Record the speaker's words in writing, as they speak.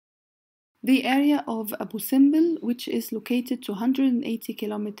The area of Abu Simbel, which is located 280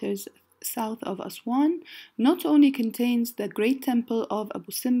 kilometers south of Aswan, not only contains the Great Temple of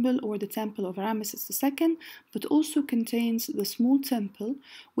Abu Simbel or the Temple of Ramesses II, but also contains the small temple,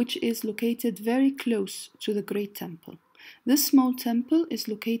 which is located very close to the Great Temple. This small temple is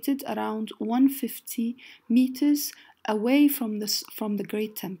located around 150 meters away from the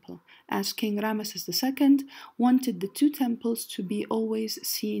Great Temple, as King Ramesses II wanted the two temples to be always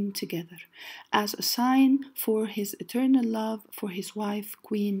seen together, as a sign for his eternal love for his wife,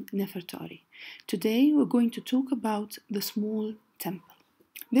 Queen Nefertari. Today we're going to talk about the small temple.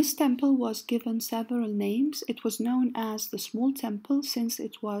 This temple was given several names. It was known as the Small Temple since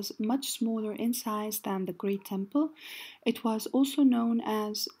it was much smaller in size than the Great Temple. It was also known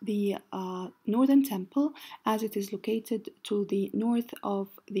as the Northern Temple as it is located to the north of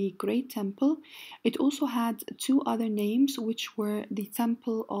the Great Temple. It also had two other names, which were the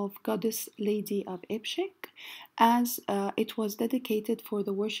Temple of Goddess Lady of Ebshek, as it was dedicated for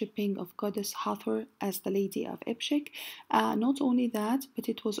the worshipping of Goddess Hathor as the Lady of Ebshek. Not only that, but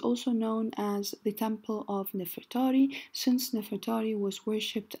it was also known as the Temple of Nefertari, since Nefertari was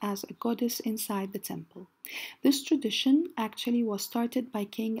worshipped as a goddess inside the temple. This tradition actually was started by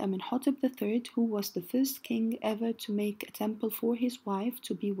King Amenhotep III, who was the first king ever to make a temple for his wife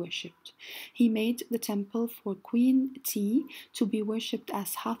to be worshipped. He made the temple for Queen Tiye to be worshipped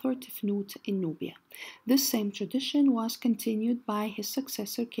as Hathor Tefnut in Nubia. This same tradition was continued by his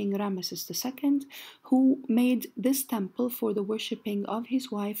successor, King Ramesses II, who made this temple for the worshipping of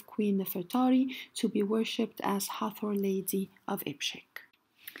his wife, Queen Nefertari, to be worshipped as Hathor Lady of Ebshek.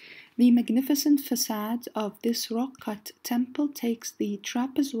 The magnificent facade of this rock-cut temple takes the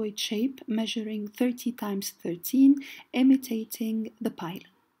trapezoid shape, measuring 30 times 13, imitating the pylon.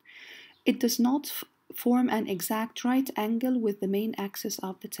 It does not form an exact right angle with the main axis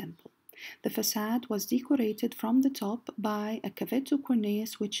of the temple. The facade was decorated from the top by a cavetto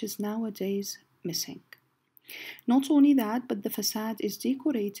cornice, which is nowadays missing. Not only that, but the facade is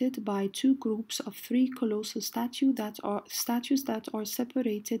decorated by two groups of three colossal statues that are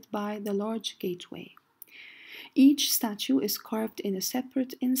separated by the large gateway. Each statue is carved in a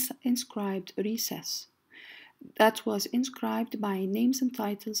separate inscribed recess that was inscribed by names and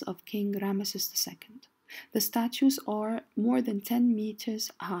titles of King Ramesses II. The statues are more than 10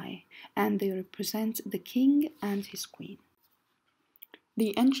 meters high, and they represent the king and his queen.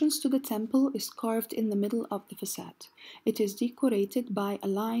 The entrance to the temple is carved in the middle of the facade. It is decorated by a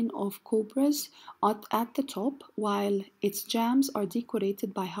line of cobras at the top, while its jambs are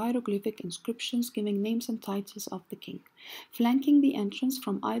decorated by hieroglyphic inscriptions giving names and titles of the king. Flanking the entrance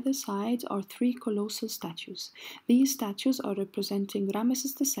from either side are three colossal statues. These statues are representing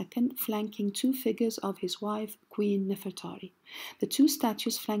Ramesses II flanking two figures of his wife, Queen Nefertari. The two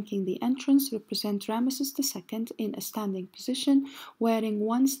statues flanking the entrance represent Ramesses II in a standing position, wearing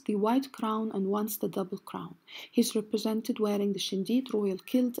once the white crown and once the double crown. He is represented wearing the Shindid royal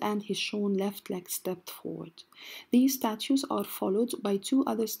kilt and his shown left leg stepped forward. These statues are followed by two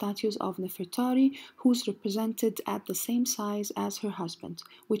other statues of Nefertari, who is represented at the same size as her husband,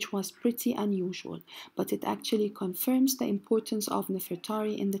 which was pretty unusual, but it actually confirms the importance of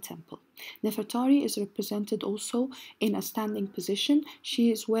Nefertari in the temple. Nefertari is represented also in a standing position. She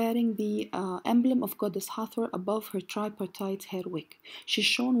is wearing the emblem of Goddess Hathor above her tripartite hair wig. She's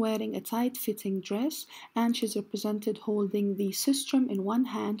shown wearing a tight-fitting dress, and she's represented holding the sistrum in one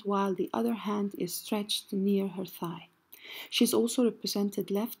hand while the other hand is stretched near her thigh. She's also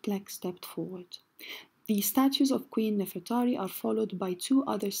represented left leg stepped forward. The statues of Queen Nefertari are followed by two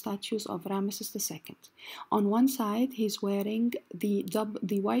other statues of Ramesses II. On one side, he's wearing the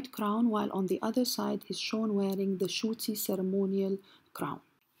white crown, while on the other side, he's shown wearing the Shuti ceremonial crown.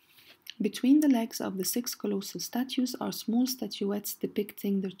 Between the legs of the six colossal statues are small statuettes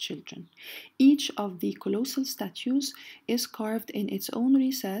depicting their children. Each of the colossal statues is carved in its own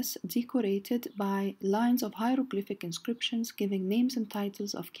recess, decorated by lines of hieroglyphic inscriptions giving names and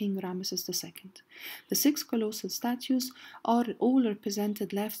titles of King Ramesses II. The six colossal statues are all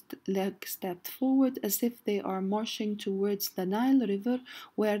represented left leg stepped forward as if they are marching towards the Nile River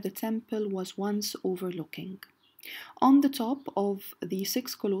where the temple was once overlooking. On the top of the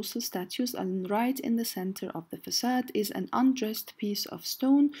six colossal statues and right in the center of the facade is an undressed piece of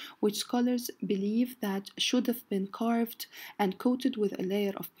stone which scholars believe that should have been carved and coated with a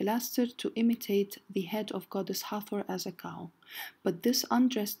layer of plaster to imitate the head of Goddess Hathor as a cow. But this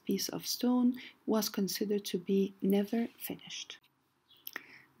undressed piece of stone was considered to be never finished.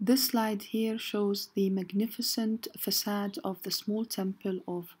 This slide here shows the magnificent facade of the small temple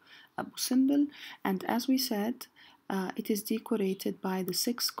of Abu Simbel, and as we said, It is decorated by the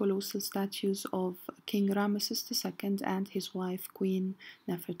 6 colossal statues of King Ramesses II and his wife Queen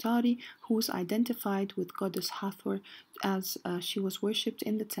Nefertari, who is identified with goddess Hathor as she was worshipped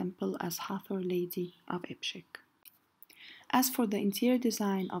in the temple as Hathor, Lady of Ebshek. As for the interior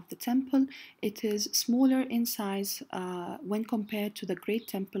design of the temple, it is smaller in size when compared to the great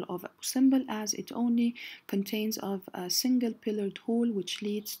temple of Abu Simbel, as it only contains of a single pillared hall which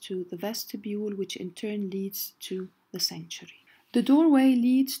leads to the vestibule, which in turn leads to the sanctuary. The doorway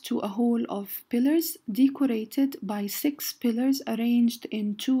leads to a hall of pillars decorated by 6 pillars arranged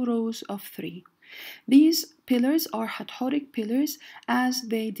in 2 rows of 3. These pillars are Hathoric pillars, as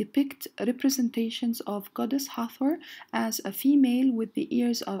they depict representations of goddess Hathor as a female with the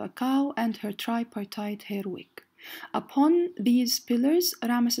ears of a cow and her tripartite hair wig. Upon these pillars,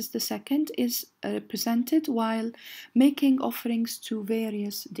 Ramesses II is represented while making offerings to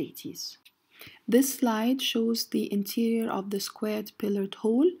various deities. This slide shows the interior of the squared pillared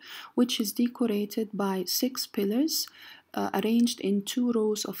hall, which is decorated by 6 pillars arranged in 2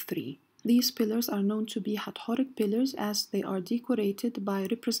 rows of 3. These pillars are known to be Hathoric pillars, as they are decorated by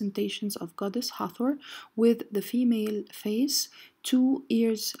representations of goddess Hathor with the female face, 2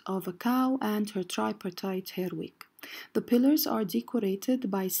 ears of a cow, and her tripartite hair wig. The pillars are decorated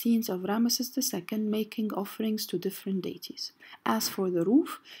by scenes of Ramesses II making offerings to different deities. As for the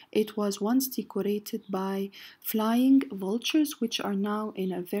roof, it was once decorated by flying vultures, which are now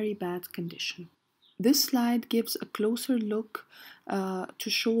in a very bad condition. This slide gives a closer look to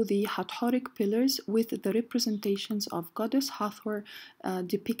show the Hathoric pillars with the representations of goddess Hathor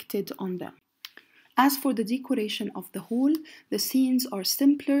depicted on them. As for the decoration of the hall, the scenes are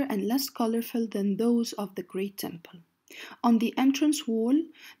simpler and less colorful than those of the Great Temple. On the entrance wall,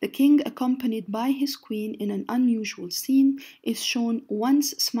 the king, accompanied by his queen in an unusual scene, is shown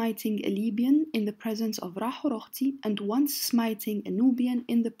once smiting a Libyan in the presence of Ra-Horохti and once smiting a Nubian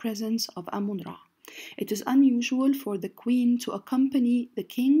in the presence of Amun-Ra. It is unusual for the queen to accompany the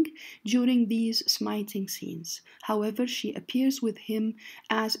king during these smiting scenes. However, she appears with him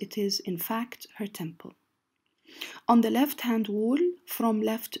as it is in fact her temple. On the left-hand wall, from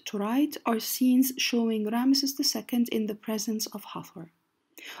left to right, are scenes showing Ramesses II in the presence of Hathor.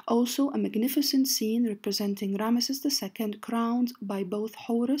 Also, a magnificent scene representing Ramesses II crowned by both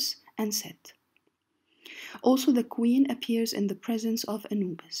Horus and Set. Also, the queen appears in the presence of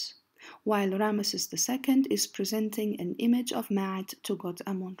Anubis, while Ramesses II is presenting an image of Ma'at to god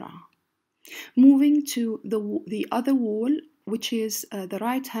Amun-Ra. Moving to the other wall, which is the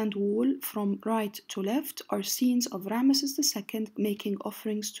right-hand wall from right to left, are scenes of Ramesses II making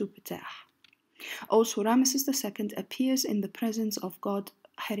offerings to Ptah. Also, Ramesses II appears in the presence of god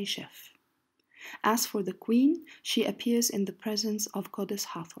Harishef. As for the queen, she appears in the presence of goddess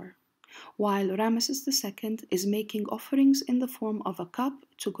Hathor, while Ramesses II is making offerings in the form of a cup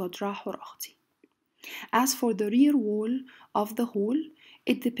to god Ra-Horохti. As for the rear wall of the hall,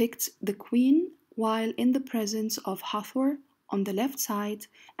 it depicts the queen while in the presence of Hathor on the left side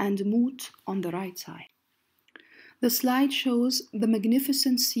and Mut on the right side. The slide shows the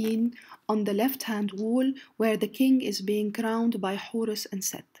magnificent scene on the left-hand wall where the king is being crowned by Horus and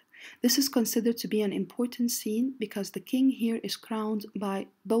Set. This is considered to be an important scene because the king here is crowned by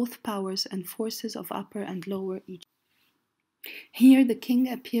both powers and forces of Upper and Lower Egypt. Here the king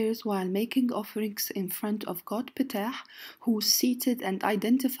appears while making offerings in front of god Ptah, who is seated and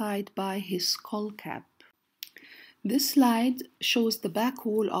identified by his skull cap. This slide shows the back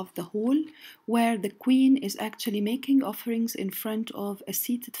wall of the hall, where the queen is actually making offerings in front of a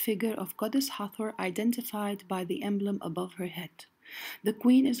seated figure of goddess Hathor identified by the emblem above her head. The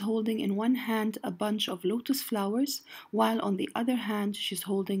queen is holding in one hand a bunch of lotus flowers, while on the other hand she's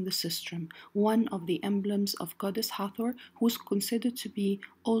holding the sistrum, one of the emblems of goddess Hathor, who is considered to be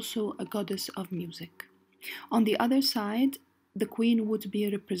also a goddess of music. On the other side, the queen would be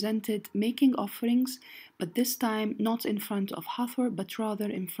represented making offerings, but this time not in front of Hathor, but rather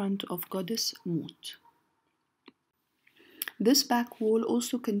in front of goddess Mut. This back wall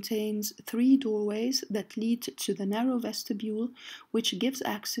also contains 3 doorways that lead to the narrow vestibule, which gives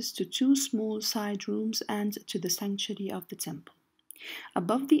access to 2 small side rooms and to the sanctuary of the temple.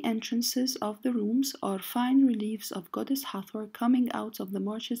 Above the entrances of the rooms are fine reliefs of goddess Hathor coming out of the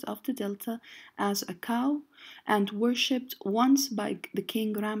marshes of the delta as a cow and worshipped once by the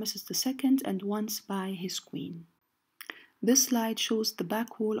king Ramesses II and once by his queen. This slide shows the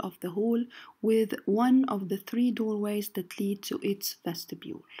back wall of the hall with one of the 3 doorways that lead to its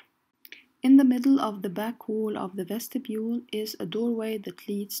vestibule. In the middle of the back wall of the vestibule is a doorway that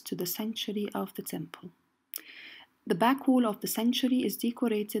leads to the sanctuary of the temple. The back wall of the sanctuary is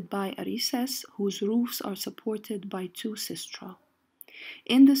decorated by a recess whose roofs are supported by two sistra.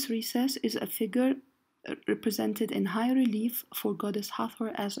 In this recess is a figure represented in high relief for goddess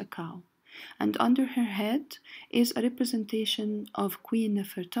Hathor as a cow, and under her head is a representation of Queen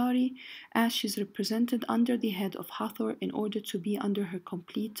Nefertari as she's represented under the head of Hathor in order to be under her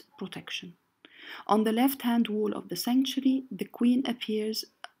complete protection. On the left-hand wall of the sanctuary, the queen appears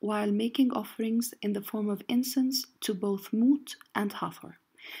while making offerings in the form of incense to both Mut and Hathor.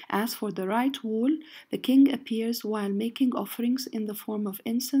 As for the right wall, the king appears while making offerings in the form of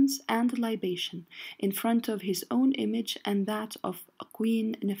incense and libation in front of his own image and that of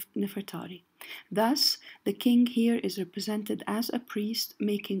Queen Nefertari. Thus, the king here is represented as a priest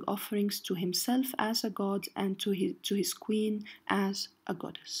making offerings to himself as a god and to his queen as a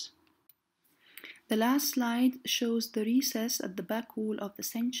goddess. The last slide shows the recess at the back wall of the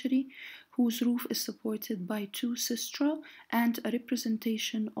sanctuary, whose roof is supported by two sistra and a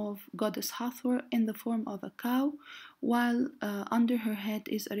representation of goddess Hathor in the form of a cow, while under her head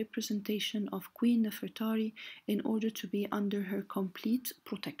is a representation of Queen Nefertari in order to be under her complete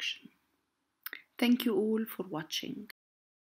protection. Thank you all for watching.